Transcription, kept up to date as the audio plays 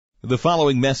The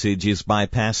following message is by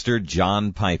Pastor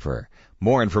John Piper.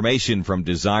 More information from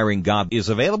Desiring God is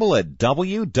available at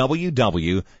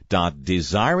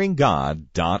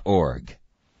www.desiringgod.org.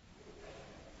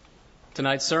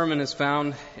 Tonight's sermon is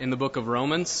found in the book of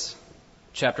Romans,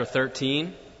 chapter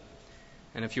 13.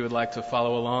 And if you would like to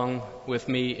follow along with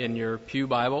me in your pew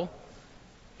Bible,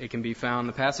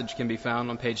 the passage can be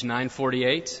found on page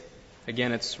 948.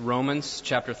 Again, it's Romans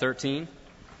chapter 13,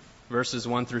 verses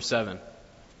 1 through 7.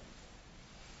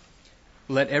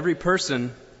 Let every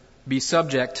person be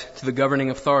subject to the governing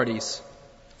authorities,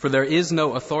 for there is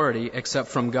no authority except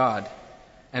from God,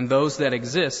 and those that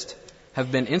exist have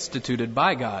been instituted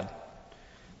by God.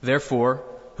 Therefore,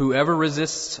 whoever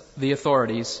resists the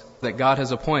authorities that God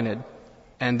has appointed,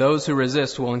 and those who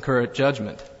resist will incur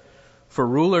judgment. For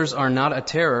rulers are not a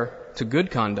terror to good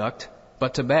conduct,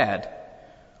 but to bad.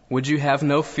 Would you have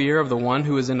no fear of the one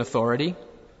who is in authority?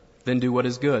 Then do what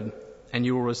is good, and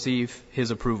you will receive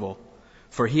his approval.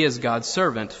 For he is God's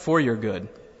servant for your good.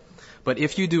 But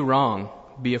if you do wrong,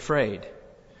 be afraid.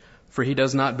 For he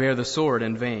does not bear the sword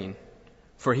in vain.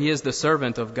 For he is the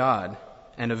servant of God,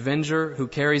 an avenger who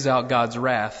carries out God's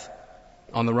wrath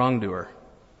on the wrongdoer.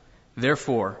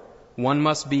 Therefore, one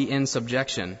must be in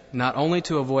subjection, not only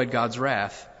to avoid God's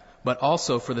wrath, but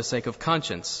also for the sake of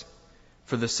conscience.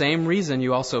 For the same reason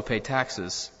you also pay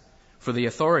taxes. For the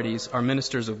authorities are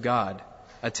ministers of God,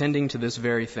 attending to this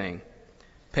very thing.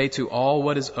 Pay to all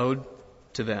what is owed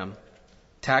to them.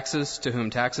 Taxes to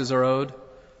whom taxes are owed,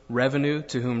 revenue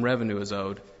to whom revenue is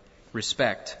owed,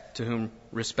 respect to whom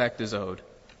respect is owed,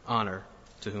 honor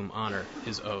to whom honor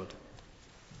is owed.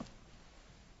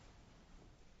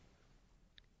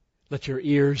 Let your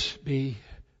ears be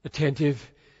attentive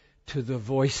to the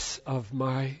voice of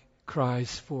my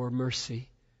cries for mercy.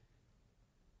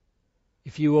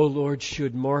 If you, O Lord,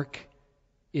 should mark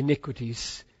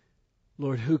iniquities,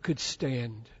 Lord, who could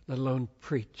stand, let alone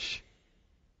preach?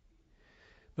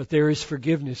 But there is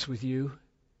forgiveness with you,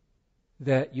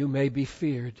 that you may be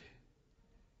feared.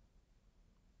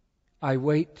 I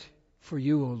wait for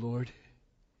you, O Lord.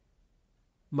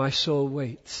 My soul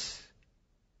waits,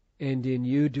 and in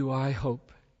you do I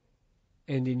hope,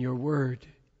 and in your word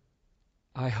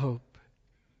I hope.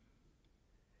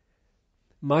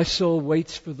 My soul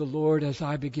waits for the Lord as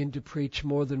I begin to preach,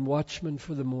 more than watchmen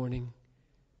for the morning.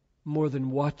 More than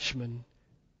watchmen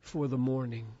for the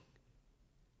morning.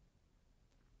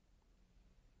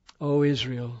 O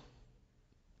Israel,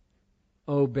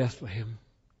 O Bethlehem,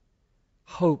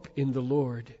 hope in the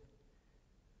Lord.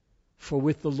 For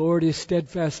with the Lord is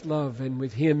steadfast love, and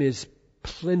with him is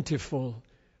plentiful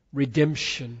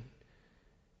redemption,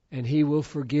 and he will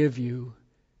forgive you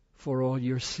for all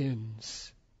your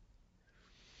sins.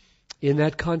 In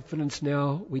that confidence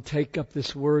now, we take up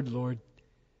this word, Lord,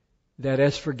 that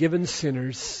as forgiven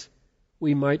sinners,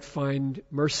 we might find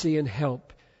mercy and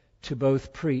help to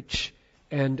both preach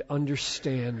and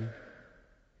understand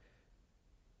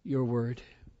your word.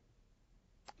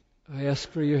 I ask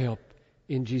for your help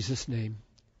in Jesus' name.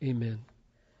 Amen.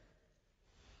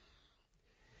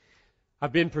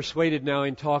 I've been persuaded now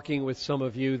in talking with some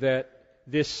of you that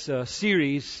this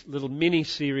little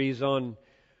mini-series on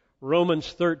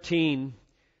Romans 13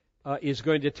 is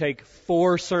going to take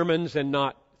 4 sermons and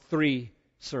not 3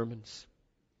 sermons.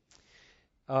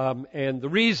 And the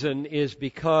reason is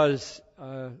because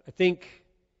I think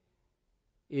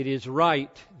it is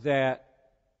right that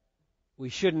we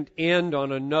shouldn't end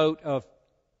on a note of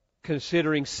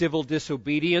considering civil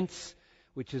disobedience,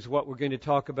 which is what we're going to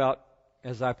talk about,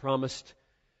 as I promised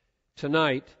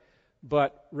tonight,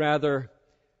 but rather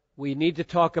we need to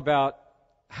talk about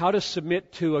how to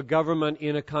submit to a government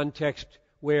in a context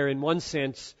where, in one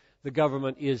sense, the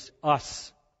government is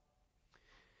us.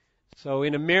 So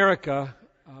in America,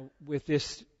 with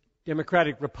this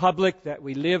democratic republic that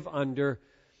we live under,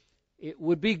 it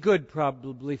would be good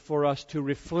probably for us to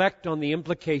reflect on the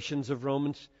implications of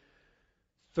Romans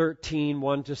 13,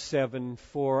 1-7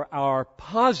 for our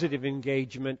positive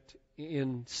engagement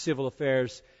in civil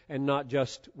affairs, and not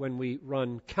just when we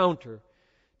run counter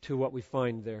to what we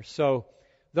find there. So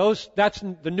that's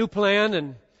the new plan,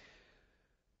 and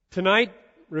tonight,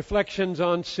 reflections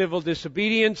on civil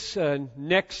disobedience.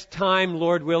 Next time,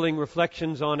 Lord willing,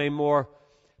 reflections on a more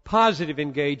positive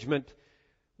engagement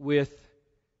with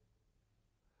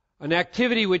an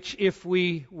activity which, if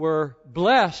we were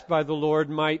blessed by the Lord,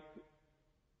 might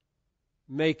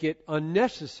make it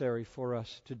unnecessary for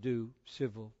us to do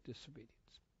civil disobedience.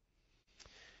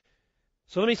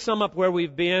 So let me sum up where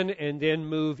we've been and then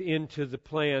move into the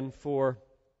plan for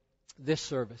this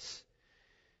service.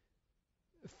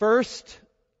 First,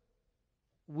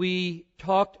 we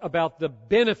talked about the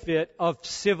benefit of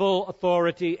civil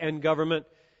authority and government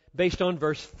based on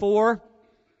verse 4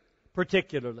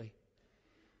 particularly.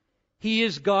 He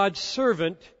is God's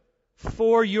servant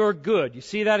for your good. You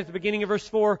see that at the beginning of verse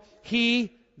 4?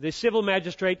 He, the civil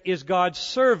magistrate, is God's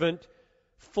servant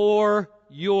for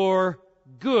your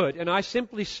good. And I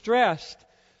simply stressed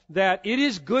that it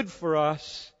is good for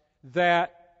us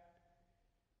that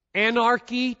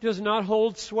anarchy does not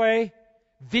hold sway,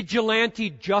 vigilante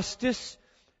justice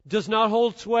does not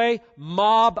hold sway,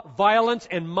 mob violence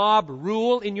and mob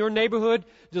rule in your neighborhood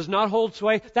does not hold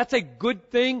sway. That's a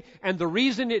good thing, and the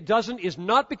reason it doesn't is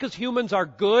not because humans are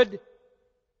good,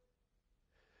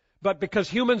 but because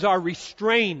humans are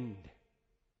restrained.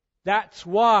 That's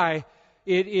why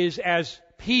it is as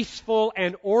peaceful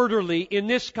and orderly in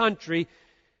this country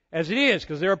as it is,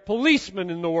 because there are policemen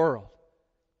in the world,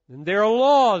 and there are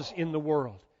laws in the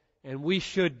world, and we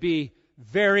should be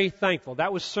very thankful.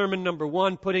 That was sermon number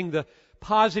 1, putting the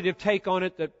positive take on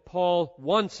it that Paul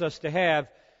wants us to have,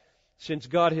 since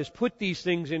God has put these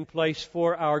things in place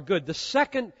for our good. The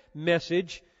second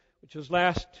message, which was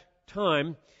last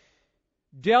time,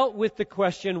 dealt with the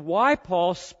question why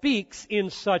Paul speaks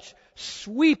in such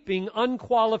sweeping,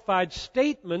 unqualified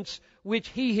statements which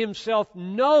he himself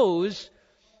knows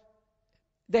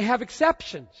they have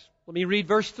exceptions. Let me read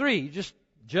verse 3. Just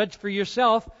judge for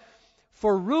yourself.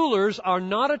 For rulers are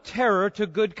not a terror to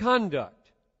good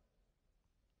conduct,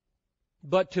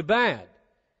 but to bad.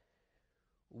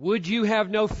 Would you have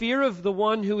no fear of the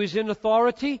one who is in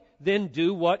authority? Then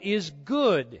do what is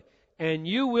good, and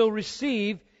you will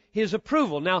receive his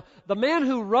approval. Now, the man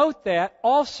who wrote that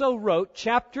also wrote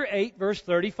chapter 8, verse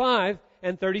 35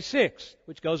 and 36,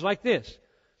 which goes like this.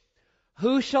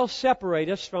 Who shall separate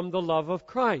us from the love of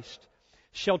Christ?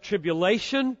 Shall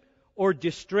tribulation or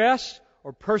distress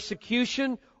or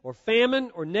persecution, or famine,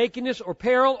 or nakedness, or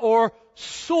peril, or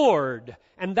sword?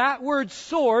 And that word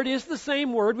sword is the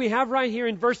same word we have right here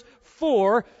in verse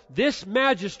 4. This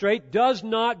magistrate does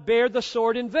not bear the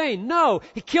sword in vain. No,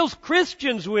 he kills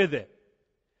Christians with it.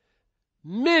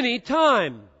 Many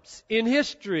times in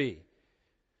history.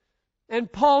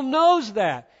 And Paul knows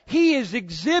that. He is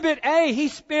Exhibit A. He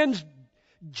spends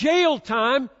jail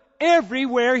time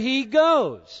everywhere he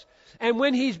goes. And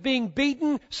when he's being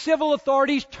beaten, civil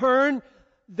authorities turn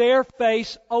their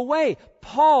face away.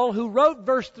 Paul, who wrote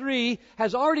verse 3,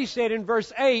 has already said in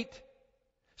verse 8,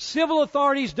 civil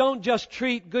authorities don't just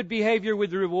treat good behavior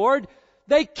with reward,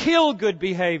 they kill good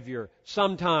behavior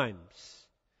sometimes.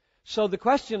 So the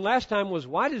question last time was,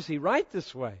 why does he write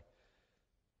this way?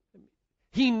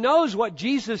 He knows what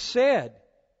Jesus said.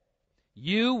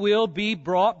 You will be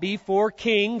brought before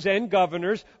kings and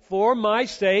governors for my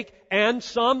sake, and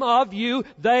some of you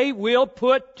they will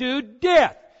put to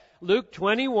death. Luke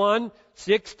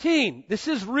 21:16. This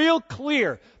is real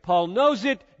clear. Paul knows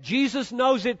it. Jesus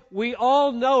knows it. We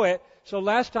all know it. So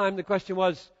last time the question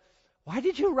was, why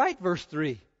did you write verse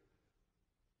 3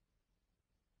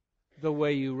 the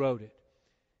way you wrote it?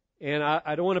 And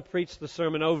I don't want to preach the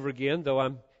sermon over again, though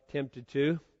I'm tempted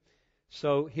to.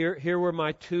 So here were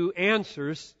my 2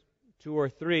 answers, 2 or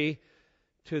 3,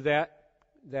 to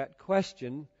that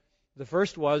question. The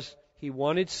first was, he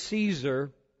wanted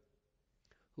Caesar,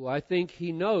 who I think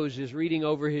he knows is reading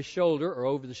over his shoulder, or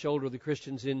over the shoulder of the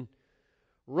Christians in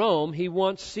Rome. He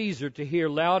wants Caesar to hear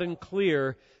loud and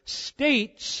clear,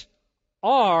 states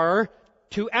are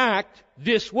to act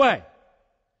this way.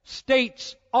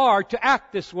 States are to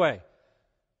act this way.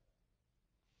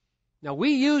 Now,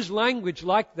 we use language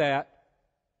like that.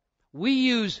 We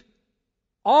use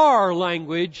our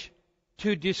language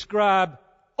to describe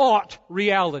ought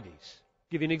realities.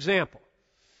 I'll give you an example.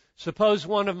 Suppose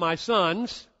one of my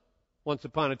sons, once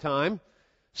upon a time,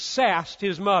 sassed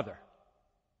his mother,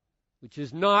 which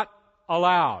is not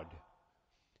allowed.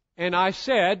 And I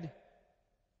said,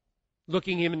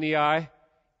 looking him in the eye,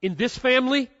 in this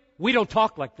family, we don't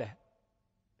talk like that.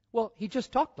 Well, he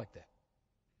just talked like that.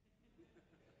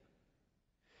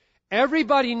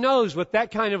 Everybody knows what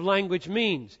that kind of language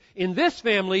means. In this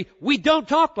family, we don't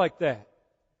talk like that.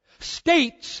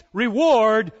 States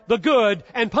reward the good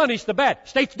and punish the bad.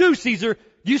 States do, Caesar.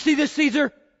 Do you see this,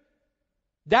 Caesar?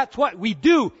 That's what we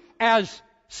do as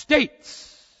states.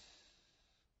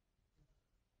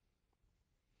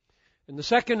 And the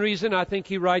second reason I think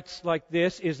he writes like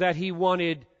this is that he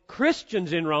wanted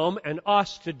Christians in Rome and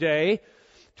us today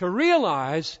to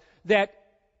realize that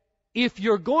if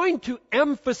you're going to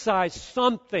emphasize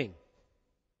something,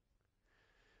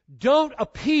 don't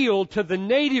appeal to the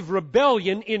native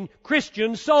rebellion in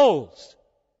Christian souls.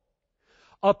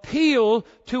 Appeal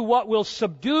to what will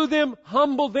subdue them,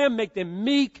 humble them, make them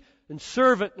meek and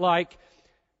servant-like,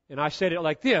 And I said it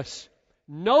like this: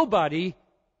 nobody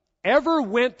ever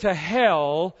went to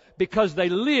hell because they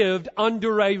lived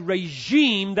under a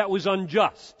regime that was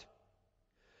unjust.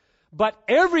 But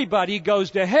everybody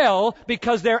goes to hell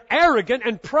because they're arrogant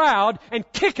and proud and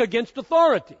kick against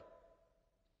authority.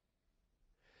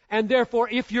 And therefore,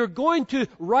 if you're going to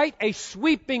write a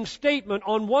sweeping statement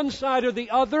on one side or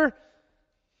the other,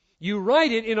 you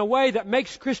write it in a way that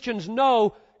makes Christians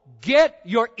know, get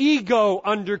your ego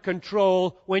under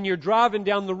control when you're driving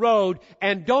down the road,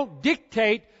 and don't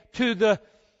dictate to the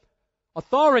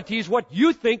authorities what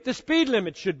you think the speed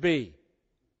limit should be.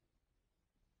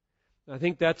 I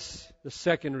think that's the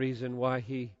second reason why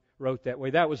he wrote that way.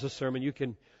 That was a sermon. You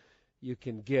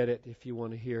can get it if you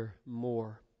want to hear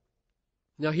more.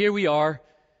 Now here we are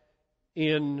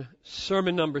in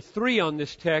sermon number 3 on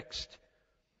this text,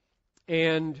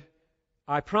 and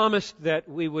I promised that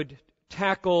we would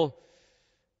tackle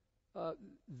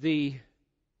the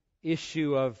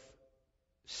issue of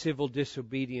civil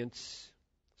disobedience.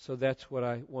 So that's what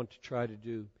I want to try to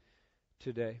do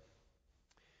today.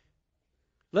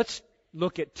 Let's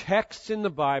look at texts in the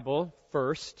Bible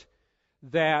first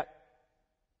that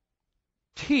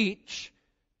teach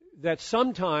that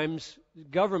sometimes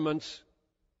governments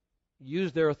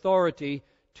use their authority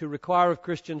to require of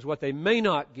Christians what they may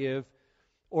not give,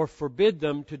 or forbid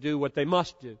them to do what they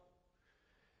must do.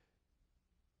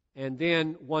 And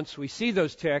then once we see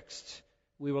those texts,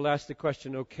 we will ask the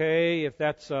question, okay, if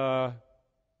that's a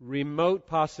remote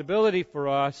possibility for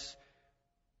us,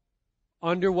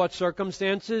 under what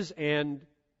circumstances and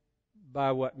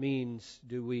by what means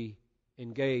do we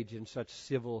engage in such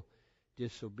civil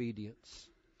disobedience?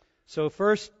 So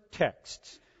first,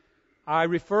 texts. I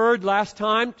referred last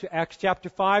time to Acts chapter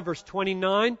 5, verse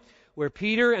 29, where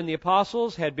Peter and the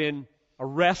apostles had been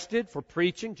arrested for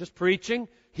preaching, just preaching,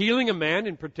 healing a man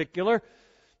in particular.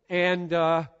 And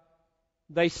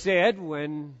they said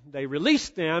when they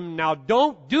released them, now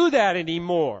don't do that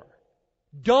anymore.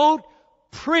 Don't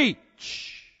preach.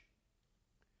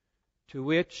 To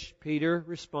which Peter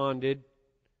responded,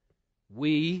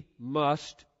 we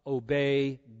must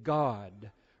obey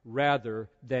God rather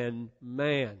than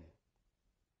man.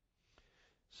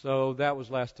 So that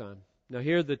was last time. Now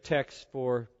here are the texts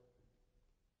for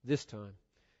this time.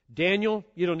 Daniel,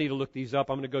 you don't need to look these up.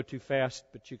 I'm going to go too fast,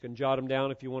 but you can jot them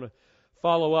down if you want to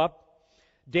follow up.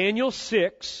 Daniel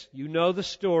 6, you know the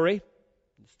story.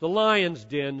 It's the lion's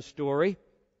den story.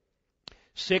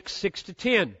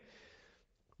 6:6-10.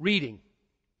 Reading.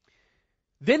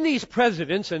 Then these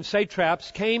presidents and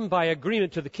satraps came by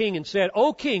agreement to the king and said,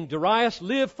 O king, Darius,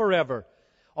 live forever.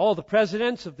 All the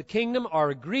presidents of the kingdom are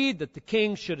agreed that the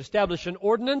king should establish an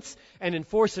ordinance and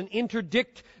enforce an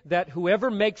interdict that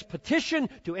whoever makes petition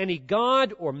to any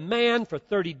god or man for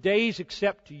 30 days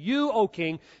except to you, O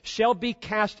king, shall be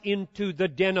cast into the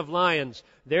den of lions.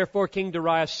 Therefore King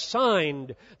Darius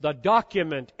signed the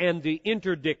document and the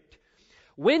interdict.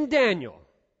 When Daniel,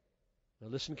 now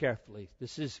listen carefully,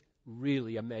 this is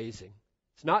really amazing.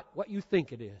 It's not what you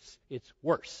think it is. It's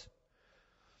worse.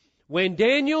 When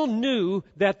Daniel knew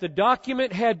that the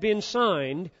document had been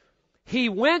signed, he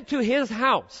went to his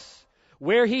house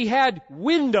where he had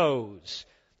windows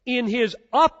in his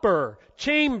upper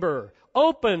chamber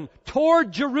open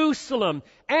toward Jerusalem,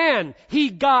 and he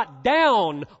got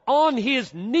down on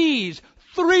his knees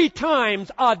 3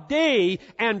 times a day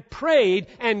and prayed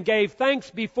and gave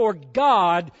thanks before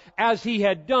God as he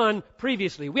had done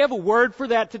previously. We have a word for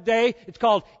that today. It's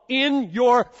called in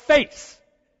your face.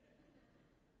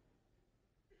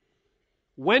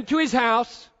 Went to his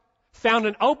house, found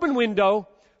an open window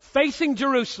facing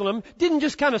Jerusalem, didn't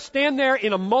just kind of stand there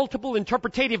in a multiple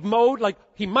interpretative mode like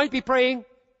he might be praying.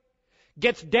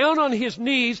 Gets down on his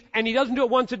knees, and he doesn't do it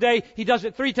once a day, he does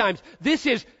it 3 times. This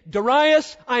is,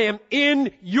 Darius, I am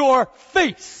in your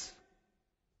face.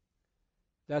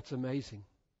 That's amazing.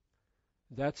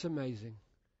 That's amazing.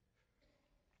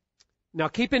 Now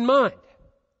keep in mind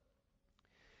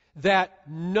that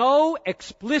no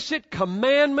explicit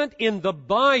commandment in the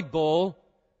Bible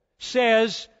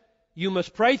says you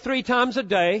must pray 3 times a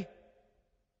day,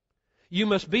 you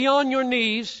must be on your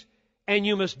knees, and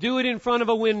you must do it in front of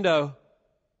a window.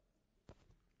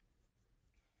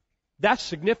 That's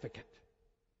significant.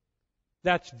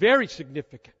 That's very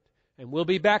significant. And we'll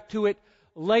be back to it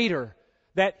later.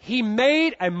 That he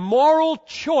made a moral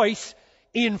choice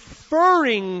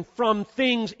inferring from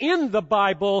things in the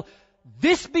Bible,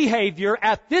 this behavior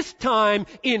at this time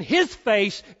in his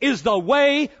face is the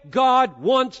way God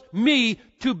wants me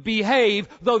to behave,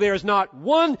 though there is not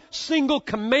one single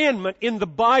commandment in the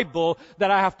Bible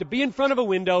that I have to be in front of a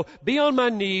window, be on my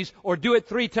knees, or do it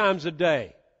 3 times a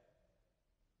day.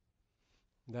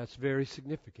 That's very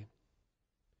significant.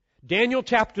 Daniel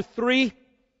chapter 3,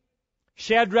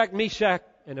 Shadrach, Meshach,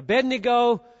 and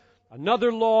Abednego,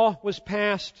 another law was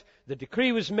passed. The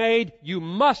decree was made. You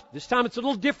must, this time it's a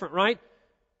little different, right?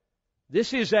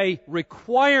 This is a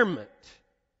requirement.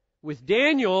 With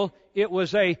Daniel, it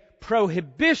was a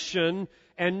prohibition,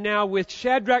 and now with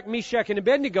Shadrach, Meshach, and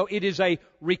Abednego, it is a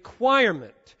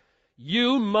requirement.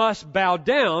 You must bow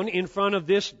down in front of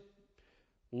this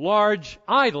large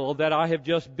idol that I have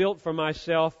just built for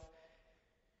myself.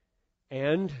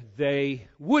 And they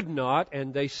would not,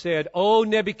 and they said, O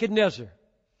Nebuchadnezzar,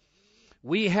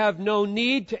 we have no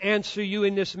need to answer you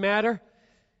in this matter.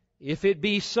 If it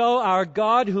be so, our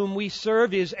God whom we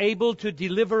serve is able to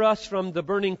deliver us from the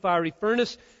burning fiery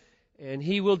furnace, and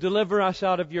He will deliver us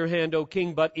out of your hand, O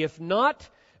king. But if not,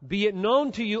 be it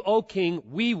known to you, O king,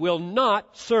 we will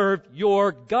not serve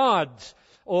your gods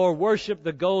or worship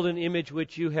the golden image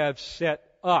which you have set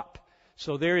up.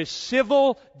 So there is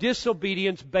civil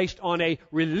disobedience based on a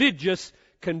religious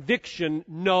conviction.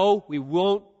 No, we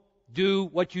won't do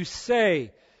what you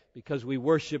say because we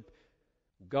worship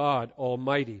God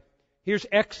Almighty. Here's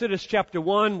Exodus chapter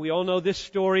 1. We all know this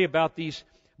story about these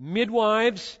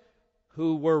midwives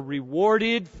who were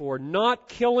rewarded for not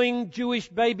killing Jewish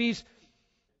babies.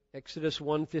 Exodus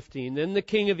 1:15. Then the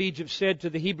king of Egypt said to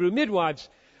the Hebrew midwives,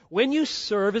 when you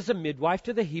serve as a midwife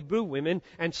to the Hebrew women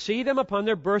and see them upon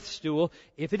their birth stool,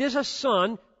 if it is a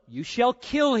son, you shall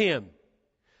kill him.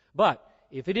 But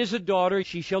if it is a daughter,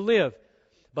 she shall live.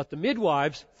 But the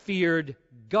midwives feared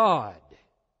God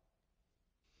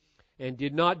and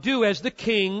did not do as the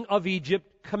king of Egypt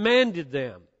commanded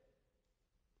them,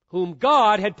 whom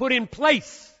God had put in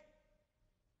place.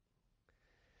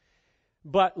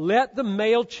 But let the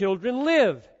male children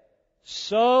live.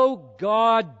 So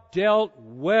God dealt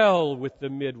well with the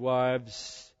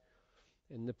midwives,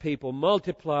 and the people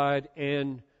multiplied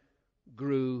and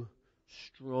grew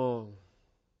strong.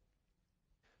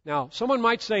 Now, someone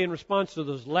might say in response to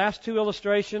those last two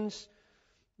illustrations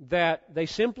that they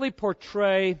simply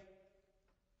portray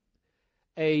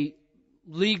a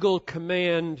legal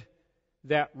command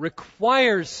that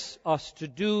requires us to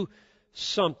do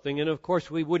something. And of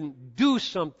course, we wouldn't do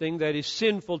something that is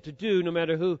sinful to do, no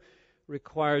matter who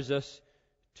requires us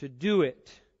to do it.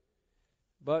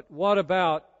 But what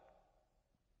about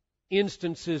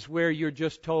instances where you're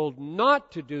just told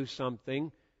not to do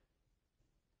something,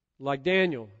 like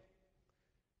Daniel?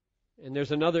 And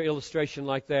there's another illustration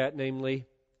like that, namely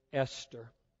Esther.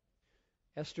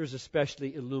 Esther's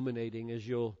especially illuminating, as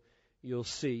you'll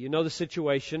see. You know the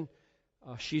situation.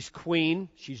 She's queen.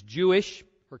 She's Jewish.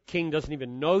 Her king doesn't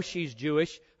even know she's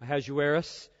Jewish,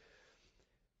 Ahasuerus.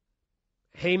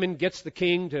 Haman gets the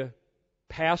king to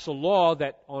pass a law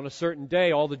that on a certain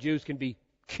day all the Jews can be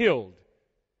killed.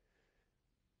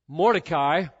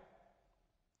 Mordecai,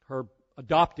 her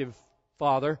adoptive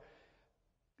father,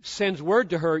 sends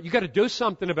word to her, you got to do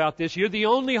something about this. You're the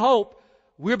only hope.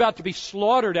 We're about to be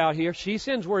slaughtered out here. She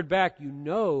sends word back, you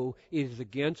know it is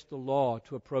against the law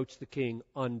to approach the king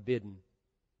unbidden.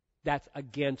 That's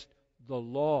against the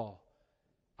law.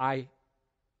 I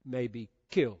may be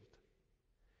killed.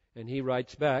 And he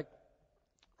writes back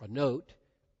a note,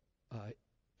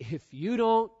 if you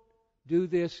don't do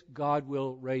this, God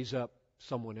will raise up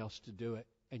someone else to do it,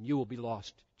 and you will be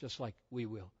lost, just like we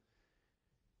will.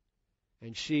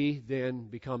 And she then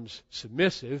becomes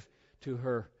submissive to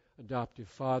her adoptive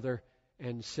father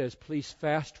and says, please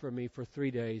fast for me for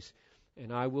 3 days,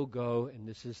 and I will go, and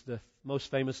this is the most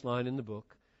famous line in the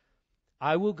book,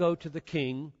 I will go to the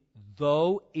king,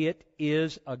 though it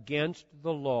is against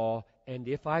the law, and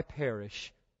if I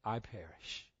perish, I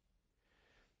perish.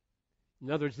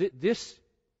 In other words, this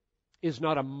is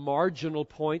not a marginal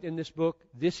point in this book.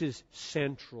 This is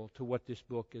central to what this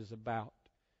book is about.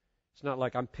 It's not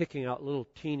like I'm picking out little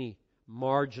teeny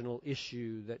marginal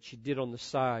issue that she did on the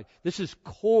side. This is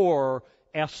core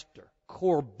Esther,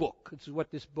 core book. This is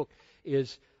what this book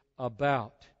is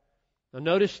about. Now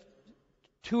notice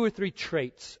 2 or 3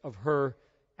 traits of her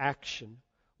action.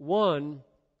 One,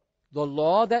 the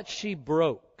law that she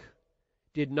broke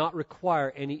did not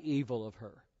require any evil of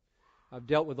her. I've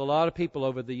dealt with a lot of people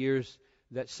over the years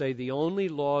that say the only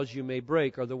laws you may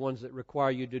break are the ones that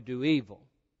require you to do evil.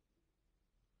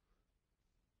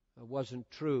 It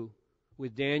wasn't true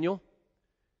with Daniel,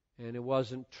 and it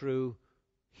wasn't true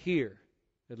here.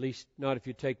 At least not if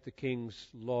you take the king's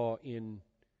law in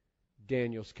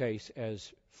Daniel's case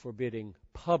as forbidding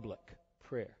public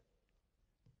prayer.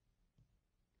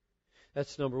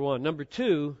 That's number one. Number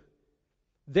two,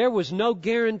 there was no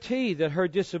guarantee that her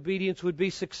disobedience would be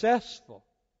successful.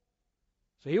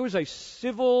 So here was a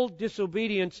civil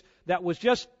disobedience that was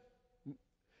just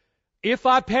If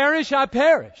I perish, I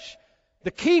perish.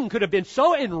 The king could have been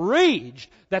so enraged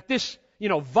that this,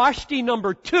 Vashti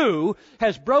number 2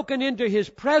 has broken into his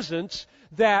presence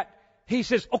that he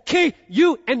says, okay,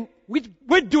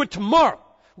 we'd do it tomorrow.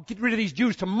 We'll get rid of these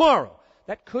Jews tomorrow.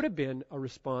 That could have been a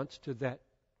response to that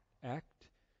act.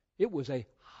 It was a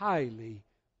highly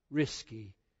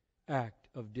risky act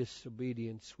of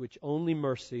disobedience, which only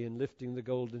mercy in lifting the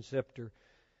golden scepter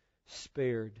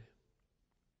spared.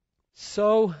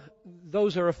 So,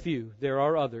 those are a few. There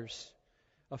are others.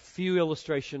 A few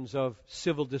illustrations of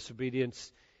civil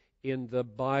disobedience in the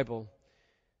Bible.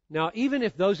 Now, even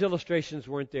if those illustrations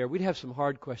weren't there, we'd have some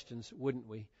hard questions, wouldn't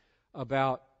we,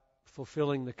 about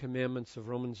fulfilling the commandments of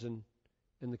Romans and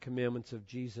the commandments of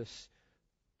Jesus.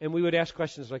 And we would ask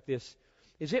questions like this.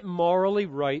 Is it morally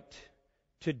right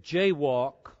to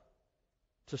jaywalk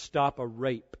to stop a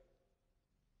rape?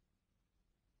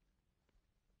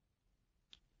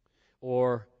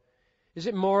 Or is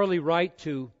it morally right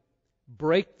to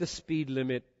break the speed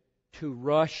limit to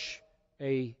rush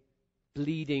a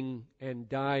bleeding and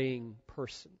dying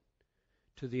person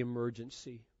to the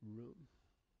emergency room?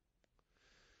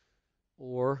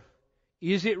 Or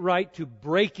is it right to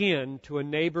break into a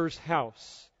neighbor's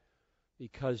house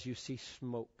because you see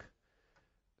smoke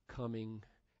coming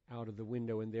out of the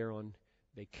window and they're on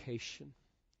vacation?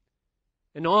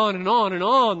 And on and on and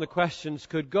on the questions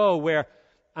could go, where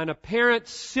an apparent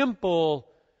simple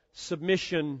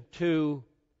submission to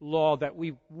law that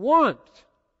we want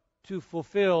to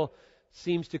fulfill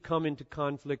seems to come into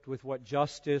conflict with what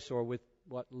justice or with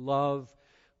what love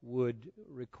would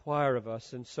require of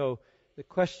us. And so the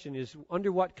question is,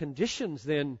 under what conditions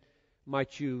then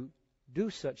might you do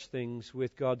such things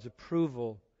with God's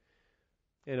approval?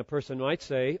 And a person might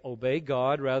say, obey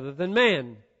God rather than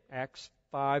man. Acts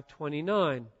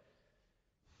 5:29.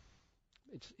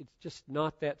 It's just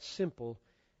not that simple,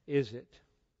 is it?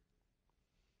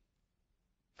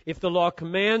 If the law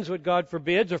commands what God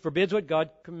forbids or forbids what God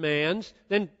commands,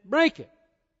 then break it.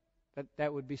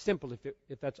 That would be simple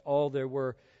if that's all there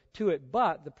were to it.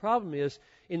 But the problem is,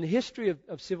 in the history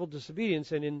of civil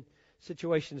disobedience and in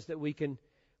situations that we can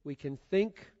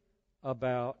think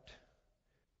about,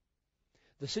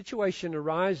 the situation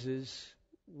arises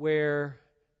where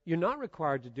you're not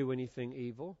required to do anything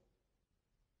evil.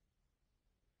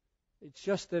 It's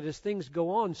just that as things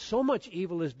go on, so much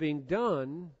evil is being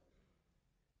done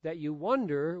that you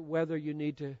wonder whether you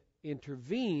need to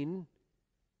intervene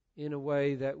in a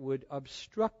way that would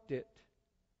obstruct it.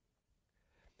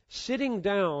 Sitting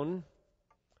down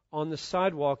on the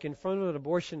sidewalk in front of an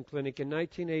abortion clinic in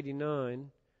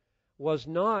 1989 was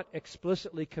not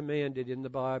explicitly commanded in the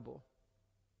Bible.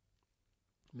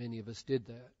 Many of us did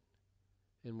that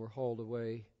and were hauled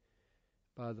away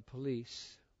by the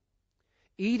police.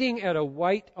 Eating at a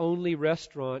white-only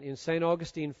restaurant in St.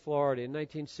 Augustine, Florida in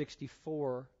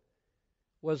 1964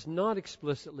 was not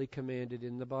explicitly commanded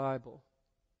in the Bible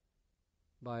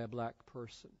by a black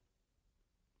person.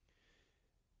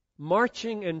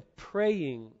 Marching and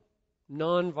praying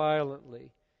nonviolently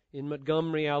in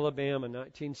Montgomery, Alabama,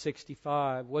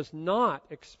 1965 was not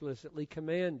explicitly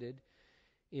commanded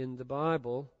in the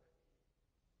Bible,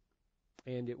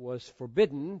 and it was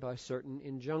forbidden by certain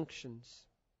injunctions.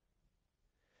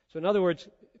 So in other words,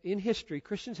 in history,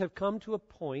 Christians have come to a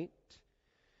point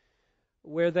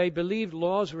where they believed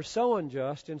laws were so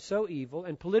unjust and so evil,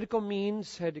 and political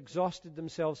means had exhausted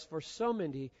themselves for so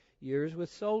many years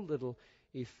with so little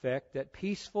effect, that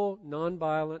peaceful,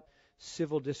 nonviolent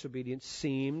civil disobedience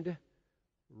seemed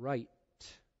right.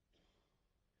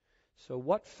 So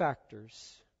what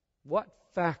factors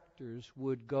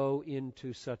would go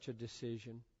into such a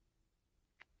decision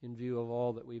in view of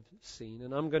all that we've seen?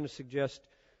 And I'm going to suggest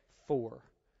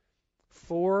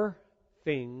four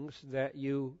things that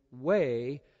you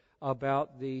weigh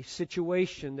about the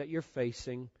situation that you're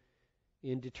facing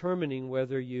in determining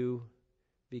whether you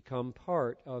become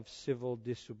part of civil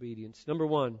disobedience. Number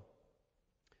one,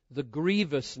 the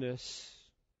grievousness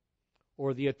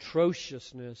or the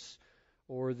atrociousness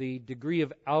or the degree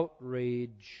of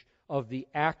outrage of the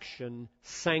action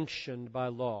sanctioned by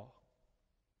law.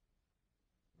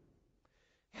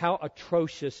 How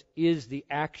atrocious is the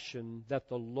action that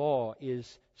the law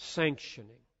is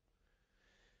sanctioning?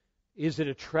 Is it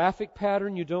a traffic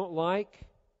pattern you don't like?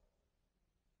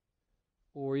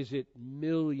 Or is it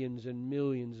millions and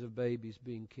millions of babies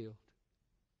being killed?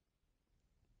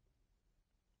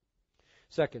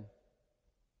 Second,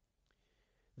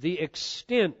 the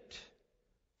extent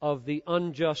of the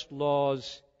unjust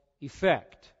law's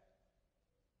effect.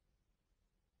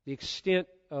 The extent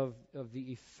of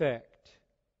the effect.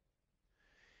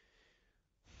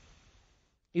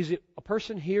 Is it a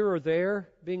person here or there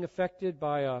being affected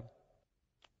by a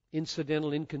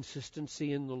incidental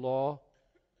inconsistency in the law?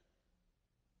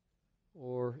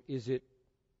 Or is it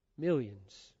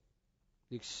millions?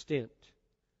 The extent,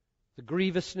 the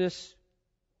grievousness,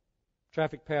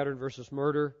 traffic pattern versus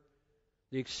murder,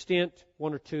 the extent,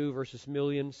 one or two versus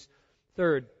millions.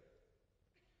 Third,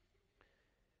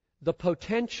 the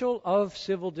potential of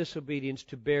civil disobedience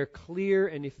to bear clear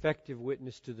and effective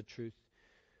witness to the truth.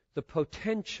 The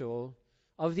potential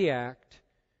of the act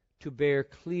to bear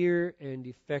clear and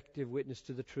effective witness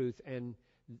to the truth. And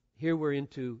here we're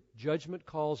into judgment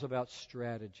calls about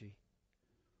strategy.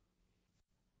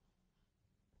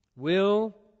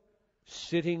 Will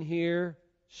sitting here,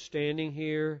 standing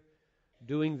here,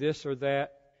 doing this or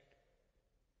that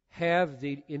have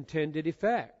the intended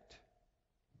effect,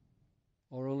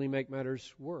 or only make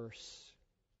matters worse?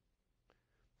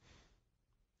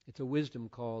 It's a wisdom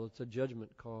call. It's a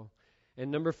judgment call.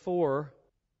 And number 4,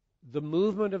 the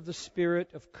movement of the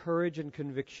spirit of courage and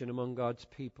conviction among God's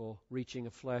people reaching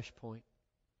a flashpoint.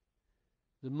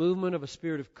 The movement of a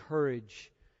spirit of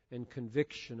courage and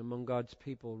conviction among God's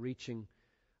people reaching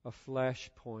a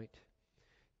flashpoint.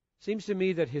 Seems to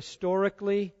me that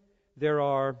historically there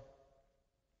are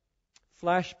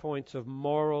flashpoints of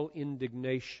moral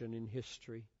indignation in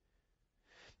history.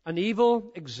 An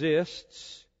evil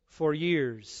exists for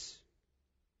years,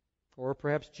 or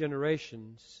perhaps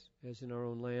generations, as in our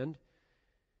own land,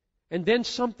 and then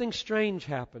something strange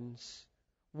happens.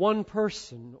 One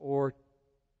person or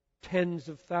tens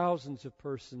of thousands of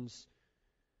persons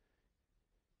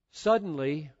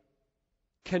suddenly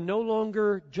can no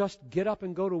longer just get up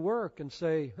and go to work and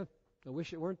say, I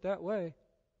wish it weren't that way.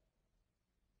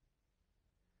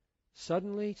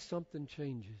 Suddenly something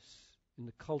changes in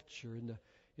the culture,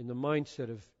 in the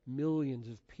mindset of millions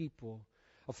of people.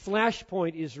 A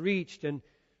flashpoint is reached, and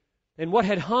what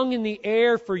had hung in the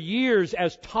air for years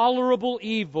as tolerable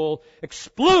evil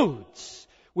explodes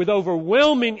with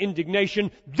overwhelming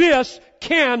indignation. This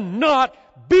cannot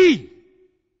be!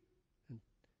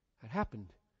 That happened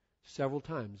several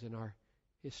times in our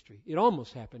history. It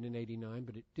almost happened in 89,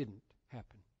 but it didn't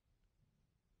happen.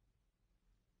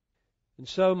 And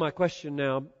so my question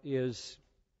now is,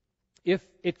 if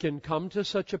it can come to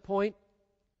such a point,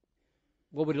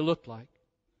 what would it look like?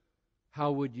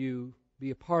 How would you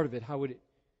be a part of it? How would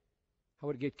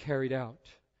it get carried out?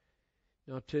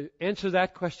 Now, to answer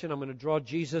that question, I'm going to draw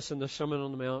Jesus and the Sermon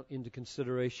on the Mount into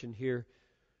consideration here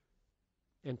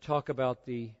and talk about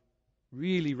the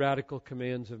really radical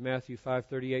commands of Matthew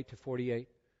 5:38 to 48.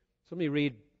 So let me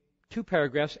read 2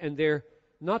 paragraphs, and they're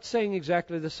not saying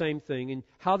exactly the same thing, and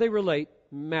how they relate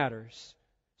matters.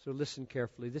 So listen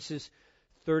carefully. This is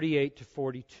 38 to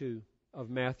 42 of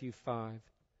Matthew 5.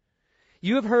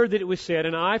 You have heard that it was said,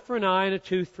 an eye for an eye and a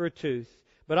tooth for a tooth.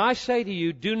 But I say to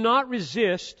you, do not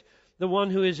resist the one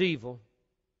who is evil.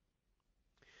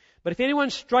 But if anyone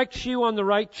strikes you on the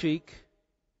right cheek,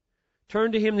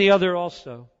 turn to him the other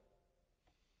also.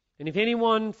 And if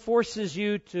anyone forces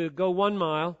you to go 1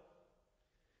 mile,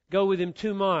 go with him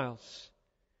 2 miles.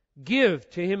 Give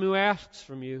to him who asks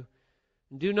from you,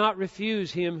 and do not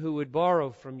refuse him who would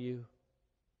borrow from you.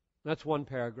 That's 1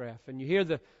 paragraph. And you hear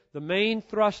the main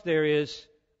thrust there is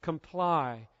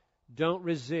comply, don't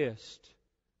resist,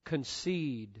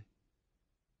 concede,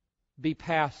 be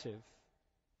passive.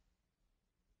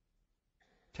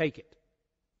 Take it.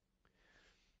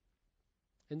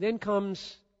 And then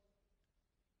comes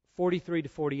 43 to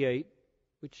 48,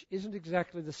 which isn't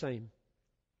exactly the same.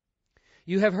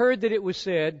 You have heard that it was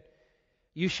said,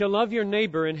 you shall love your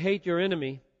neighbor and hate your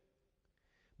enemy.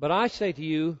 But I say to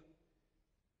you,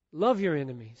 love your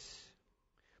enemies.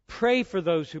 Pray for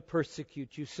those who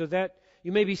persecute you, so that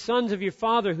you may be sons of your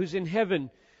Father who's in heaven.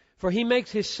 For He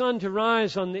makes His sun to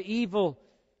rise on the evil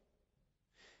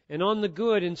and on the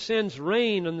good, and sends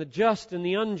rain on the just and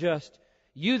the unjust.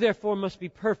 You therefore must be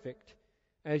perfect,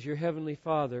 as your heavenly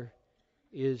Father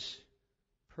is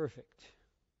perfect.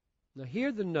 Now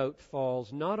here the note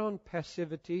falls not on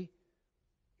passivity,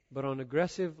 but on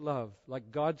aggressive love.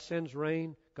 Like God sends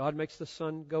rain, God makes the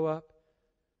sun go up.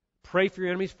 Pray for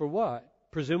your enemies for what?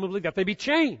 Presumably that they be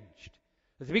changed,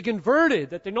 that they be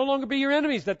converted, that they no longer be your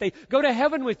enemies, that they go to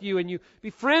heaven with you and you be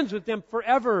friends with them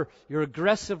forever. You're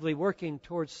aggressively working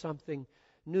towards something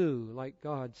new, like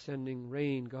God sending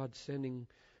rain, God sending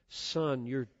sun.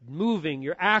 You're moving,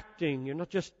 you're acting, you're not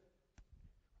just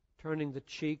turning the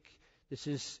cheek. This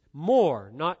is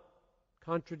more, not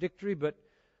contradictory, but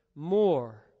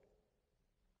more.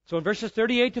 So in verses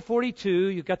 38 to 42,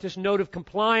 you've got this note of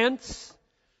compliance.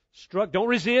 Don't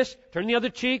resist, turn the other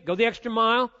cheek, go the extra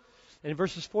mile. And in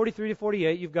verses 43 to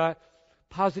 48, you've got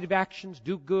positive actions,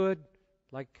 do good,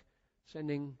 like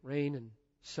sending rain and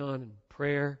sun and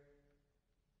prayer.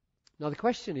 Now the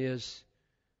question is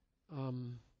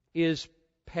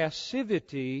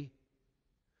passivity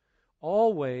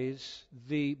always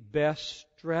the best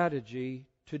strategy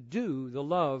to do the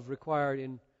love required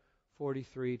in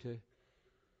 43 to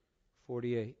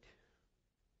 48?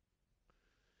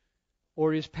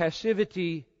 Or is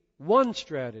passivity one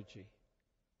strategy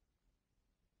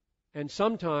and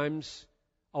sometimes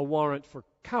a warrant for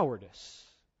cowardice?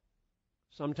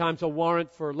 Sometimes a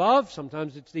warrant for love,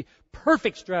 sometimes it's the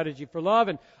perfect strategy for love,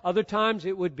 and other times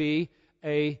it would be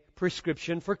a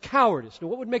prescription for cowardice. Now,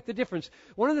 what would make the difference?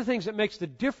 One of the things that makes the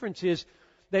difference is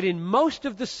that in most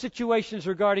of the situations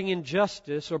regarding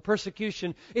injustice or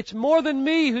persecution, it's more than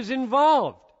me who's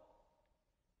involved.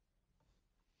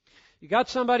 You got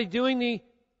somebody doing the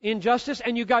injustice,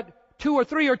 and you got 2 or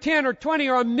 3 or 10 or 20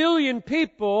 or 1,000,000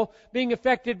 people being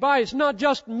affected by it. It's not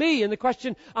just me. And the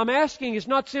question I'm asking is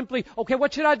not simply, okay,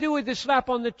 what should I do with this slap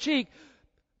on the cheek?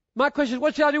 My question is,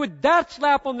 what should I do with that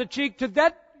slap on the cheek to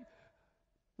that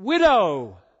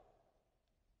widow?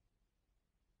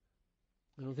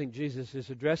 I don't think Jesus is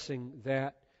addressing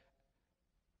that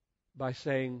by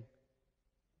saying,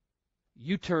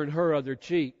 you turn her other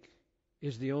cheek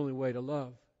is the only way to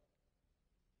love.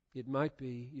 It might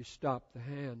be you stop the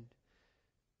hand.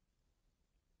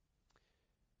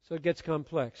 So it gets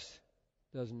complex,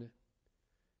 doesn't it?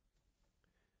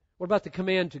 What about the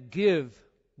command to give?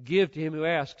 Give to him who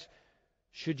asks.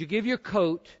 Should you give your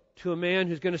coat to a man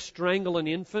who's going to strangle an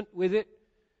infant with it?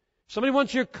 If somebody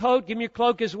wants your coat, give him your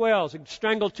cloak as well. So you can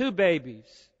strangle 2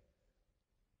 babies.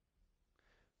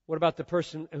 What about the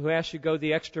person who asks you to go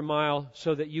the extra mile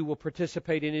so that you will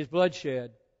participate in his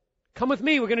bloodshed? Come with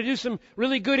me, we're going to do some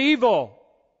really good evil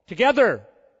together.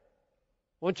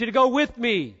 I want you to go with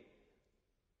me.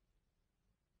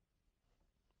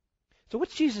 So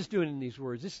what's Jesus doing in these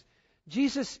words?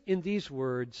 Jesus in these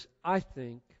words, I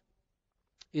think,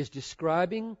 is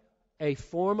describing a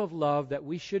form of love that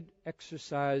we should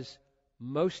exercise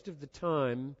most of the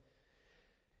time.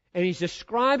 And He's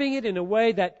describing it in a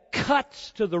way that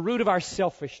cuts to the root of our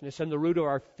selfishness and the root of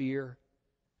our fear.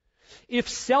 If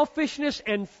selfishness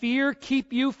and fear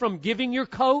keep you from giving your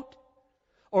coat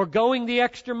or going the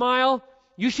extra mile,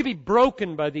 you should be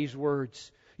broken by these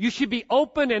words. You should be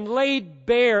open and laid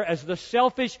bare as the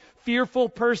selfish, fearful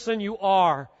person you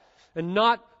are, and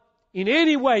not in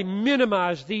any way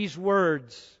minimize these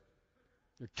words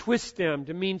or twist them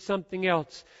to mean something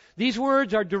else. These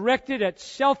words are directed at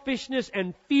selfishness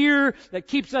and fear that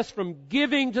keeps us from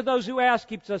giving to those who ask,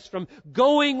 keeps us from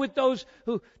going with those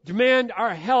who demand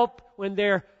our help when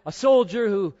they're a soldier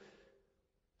who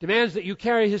demands that you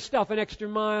carry his stuff an extra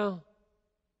mile.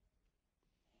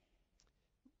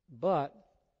 But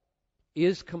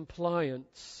is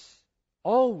compliance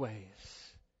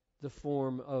always the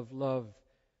form of love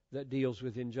that deals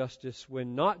with injustice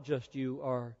when not just you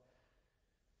are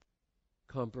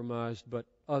compromised, but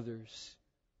others?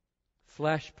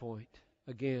 Flashpoint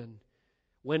again.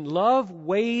 When love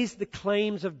weighs the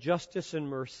claims of justice and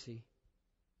mercy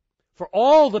for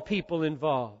all the people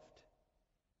involved,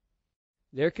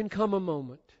 there can come a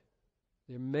moment,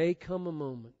 there may come a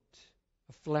moment,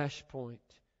 a flashpoint,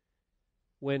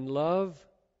 when love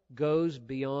goes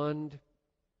beyond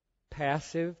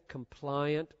passive,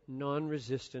 compliant,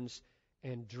 non-resistance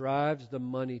and drives the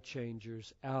money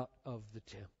changers out of the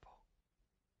temple.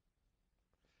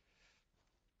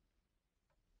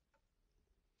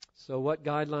 So what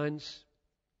guidelines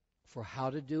for how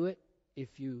to do it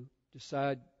if you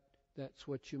decide that's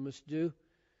what you must do?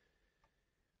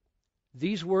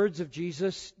 These words of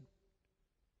Jesus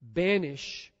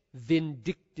banish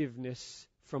vindictiveness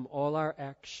from all our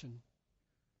action.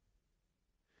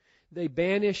 They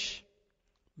banish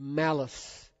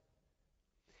malice.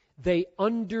 They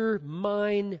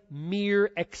undermine mere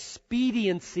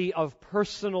expediency of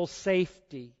personal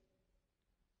safety.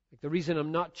 Like the reason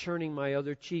I'm not churning my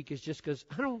other cheek is just because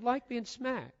I don't like being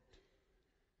smacked.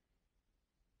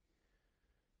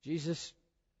 Jesus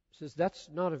says that's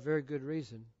not a very good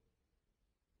reason.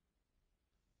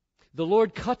 The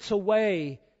Lord cuts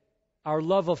away our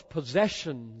love of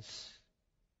possessions.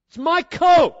 It's my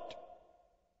coat!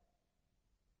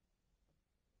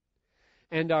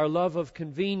 And our love of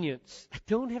convenience. I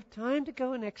don't have time to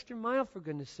go an extra mile, for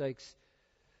goodness sakes.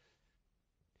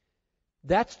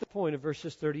 That's the point of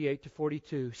verses 38 to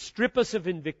 42. Strip us of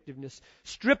vindictiveness.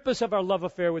 Strip us of our love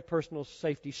affair with personal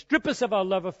safety. Strip us of our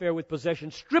love affair with possession.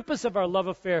 Strip us of our love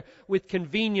affair with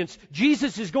convenience.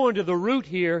 Jesus is going to the root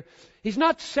here. He's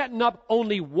not setting up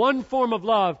only one form of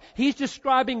love. He's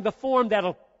describing the form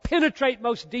that'll penetrate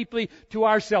most deeply to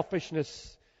our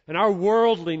selfishness and our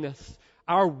worldliness,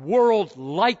 our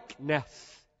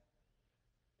world-likeness.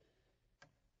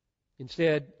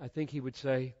 Instead, I think he would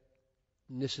say,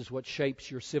 and this is what shapes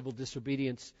your civil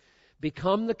disobedience,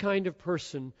 become the kind of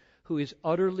person who is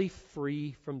utterly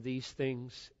free from these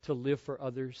things to live for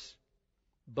others,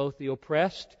 both the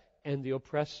oppressed and the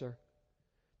oppressor,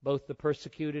 both the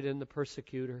persecuted and the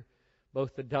persecutor,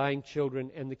 both the dying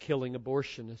children and the killing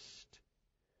abortionist.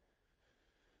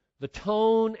 The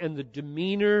tone and the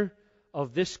demeanor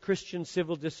of this Christian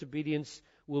civil disobedience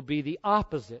will be the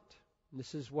opposite. And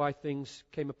this is why things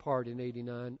came apart in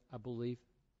 89, I believe.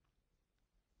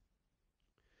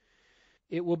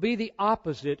 It will be the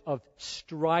opposite of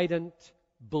strident,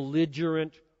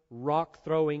 belligerent,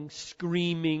 rock-throwing,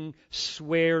 screaming,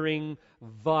 swearing,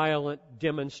 violent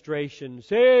demonstrations.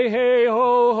 Hey, hey,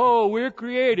 ho, ho, we're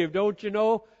creative, don't you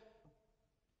know?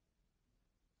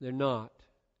 They're not.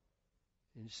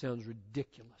 And it sounds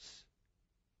ridiculous.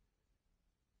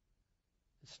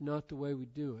 It's not the way we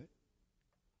do it.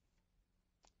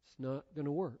 It's not going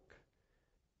to work.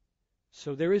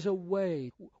 So there is a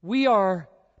way. We are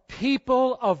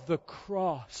people of the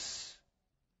cross.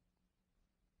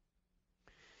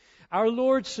 Our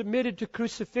Lord submitted to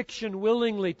crucifixion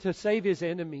willingly to save His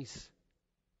enemies.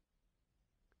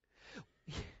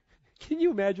 Can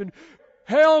you imagine?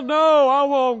 Hell no, I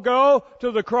won't go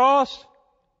to the cross.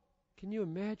 Can you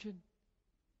imagine?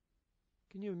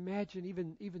 Can you imagine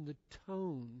even the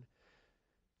tone?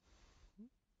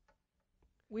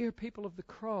 We are people of the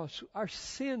cross. Our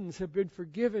sins have been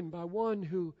forgiven by one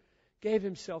who gave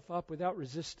Himself up without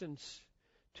resistance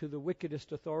to the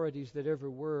wickedest authorities that ever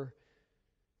were.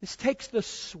 This takes the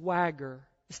swagger.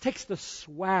 This takes the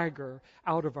swagger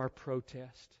out of our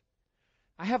protest.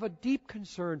 I have a deep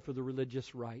concern for the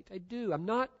religious right. I do. I'm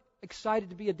not excited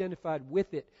to be identified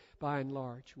with it by and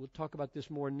large. We'll talk about this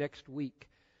more next week.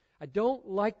 I don't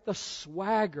like the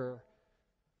swagger.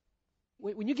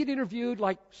 When you get interviewed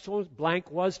like so blank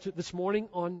was this morning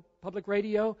on public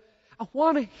radio, I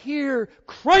want to hear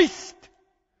Christ.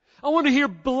 I want to hear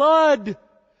blood.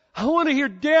 I want to hear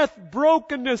death,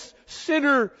 brokenness,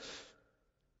 sinner,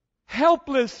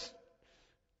 helpless.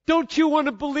 Don't you want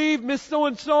to believe Miss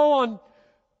So-and-so on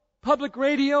public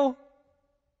radio?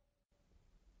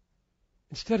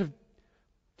 Instead of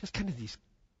just kind of these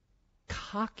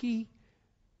cocky,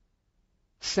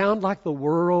 sound like the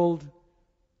world,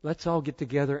 let's all get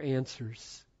together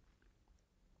answers.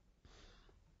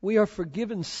 We are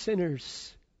forgiven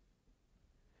sinners.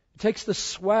 It takes the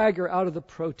swagger out of the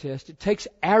protest. It takes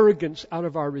arrogance out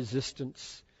of our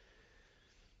resistance.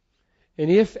 And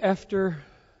if after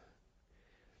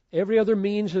every other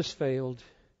means has failed,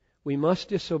 we must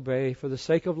disobey for the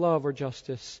sake of love or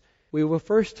justice, we will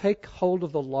first take hold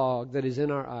of the log that is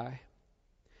in our eye,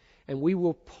 and we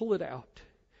will pull it out,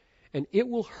 and it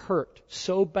will hurt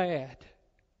so bad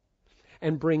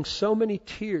and bring so many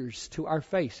tears to our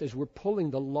face as we're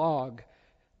pulling the log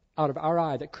out of our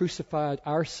eye that crucified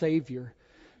our Savior.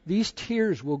 These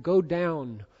tears will go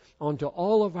down onto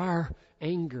all of our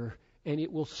anger, and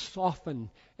it will soften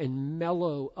and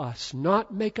mellow us,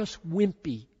 not make us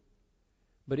wimpy,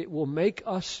 but it will make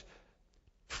us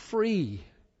free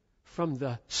from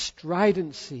the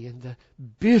stridency and the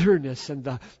bitterness and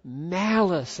the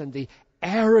malice and the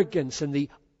arrogance and the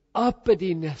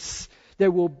uppityness.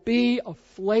 There will be a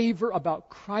flavor about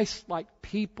Christ-like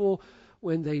people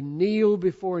when they kneel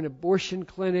before an abortion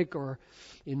clinic or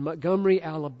in Montgomery,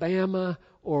 Alabama,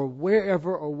 or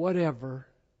wherever or whatever,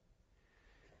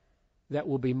 that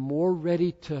will be more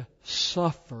ready to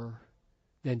suffer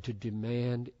than to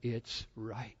demand its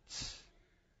rights.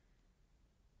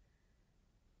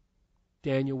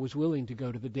 Daniel was willing to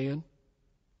go to the den.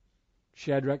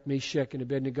 Shadrach, Meshach, and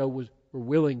Abednego were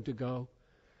willing to go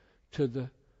to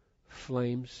the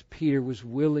flames. Peter was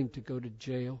willing to go to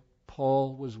jail.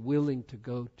 Paul was willing to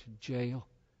go to jail.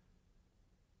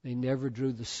 They never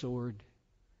drew the sword.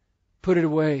 Put it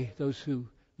away. Those who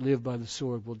live by the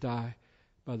sword will die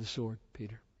by the sword,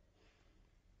 Peter.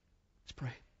 Let's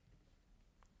pray.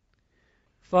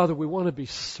 Father, we want to be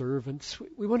servants.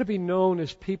 We want to be known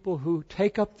as people who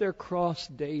take up their cross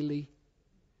daily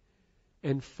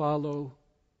and follow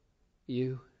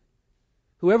you.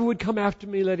 Whoever would come after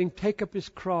me, let him take up his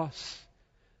cross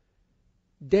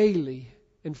daily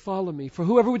and follow me. For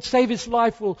whoever would save his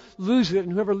life will lose it,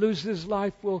 and whoever loses his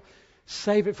life will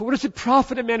save it. For what does it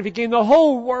profit a man if he gain the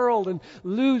whole world and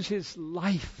lose his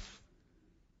life?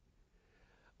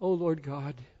 Oh, Lord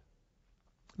God,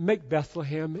 make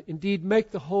Bethlehem, indeed make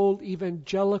the whole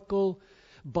evangelical,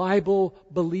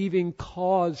 Bible-believing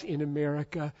cause in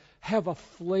America have a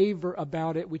flavor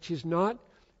about it which is not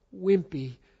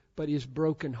wimpy, but is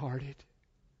brokenhearted,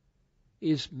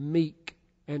 is meek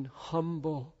and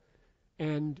humble,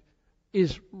 and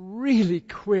is really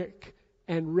quick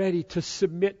and ready to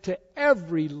submit to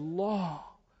every law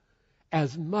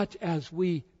as much as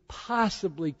we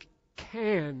possibly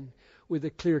can with a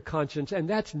clear conscience. And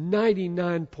that's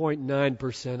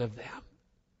 99.9% of them.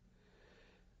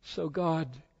 So God,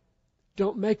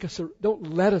 don't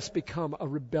let us become a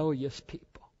rebellious people.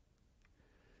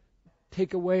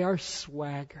 Take away our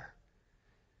swagger.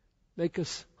 Make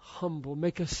us humble.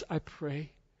 Make us, I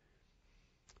pray,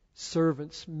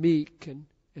 servants, meek and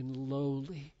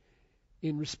lowly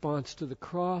in response to the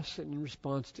cross and in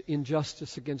response to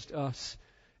injustice against us,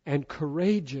 and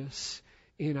courageous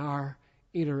in our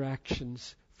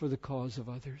interactions for the cause of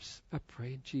others. I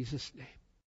pray in Jesus' name.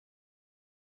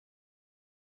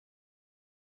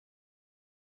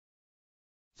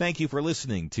 Thank you for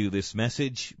listening to this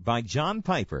message by John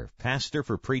Piper, pastor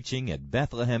for preaching at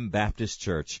Bethlehem Baptist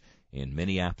Church in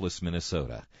Minneapolis,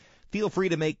 Minnesota. Feel free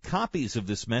to make copies of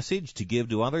this message to give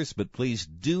to others, but please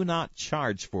do not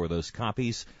charge for those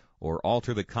copies or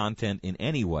alter the content in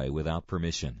any way without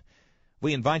permission.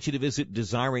 We invite you to visit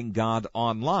Desiring God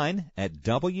online at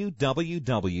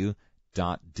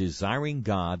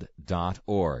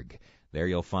www.desiringgod.org. There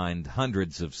you'll find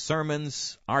hundreds of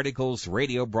sermons, articles,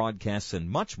 radio broadcasts, and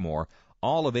much more,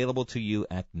 all available to you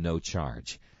at no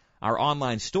charge. Our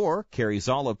online store carries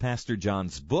all of Pastor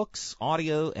John's books,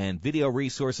 audio, and video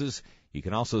resources. You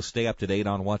can also stay up to date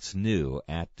on what's new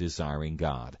at Desiring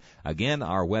God. Again,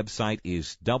 our website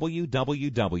is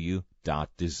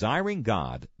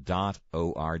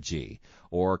www.desiringgod.org.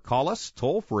 Or call us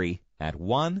toll-free at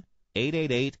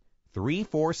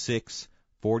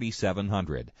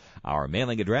 1-888-346-4700. Our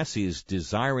mailing address is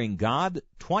Desiring God,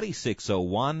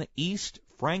 2601 East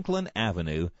Franklin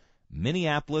Avenue,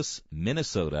 Minneapolis,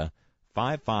 Minnesota,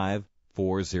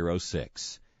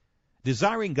 55406.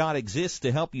 Desiring God exists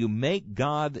to help you make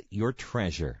God your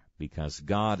treasure, because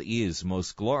God is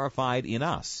most glorified in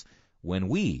us when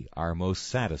we are most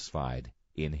satisfied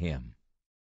in Him.